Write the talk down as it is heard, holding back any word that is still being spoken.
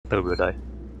character will die.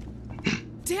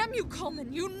 Damn you,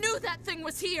 Coleman! You knew that thing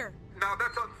was here! Now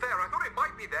that's unfair. I thought it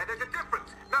might be there. There's a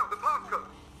difference. Now, the passcode.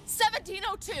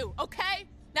 1702, okay?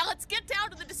 Now let's get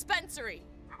down to the dispensary.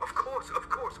 Of course.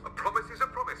 A promise is a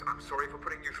promise. I'm sorry for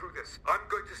putting you through this. I'm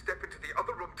going to step into the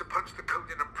other room to punch the code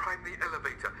in and prime the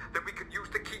elevator. Then we can use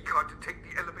the key card to take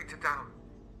the elevator down.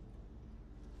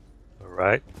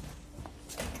 Alright.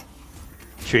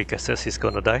 Chica says he's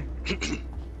gonna die.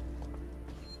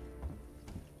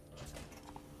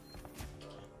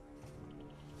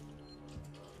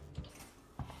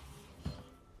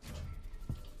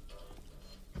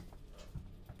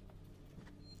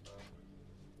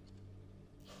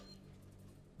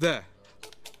 There.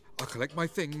 I'll collect my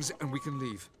things and we can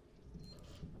leave.